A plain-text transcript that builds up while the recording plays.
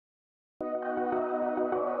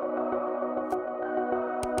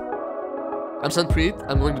I'm Sunpreet,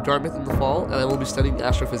 I'm going to Dartmouth in the fall, and I will be studying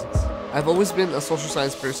astrophysics. I've always been a social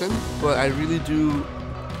science person, but I really do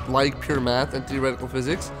like pure math and theoretical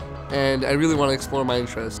physics, and I really want to explore my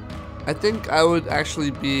interests. I think I would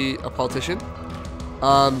actually be a politician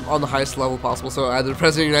on the highest level possible, so either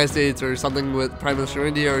President of the United States or something with Prime Minister of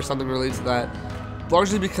India or something related to that,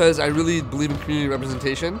 largely because I really believe in community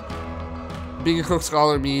representation. Being a Cook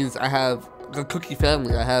Scholar means I have a cookie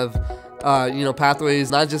family. I have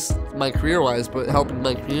pathways, not just my career-wise, but helping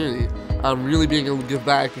my community. I'm really being able to give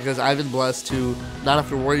back because I've been blessed to not have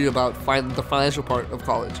to worry about the financial part of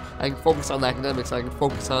college. I can focus on the academics, I can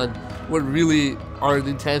focus on what really are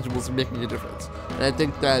the intangibles of making a difference. And I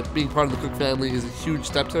think that being part of the Cook family is a huge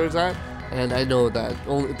step towards that, and I know that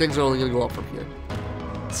things are only going to go up from here.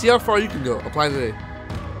 See how far you can go. Apply today.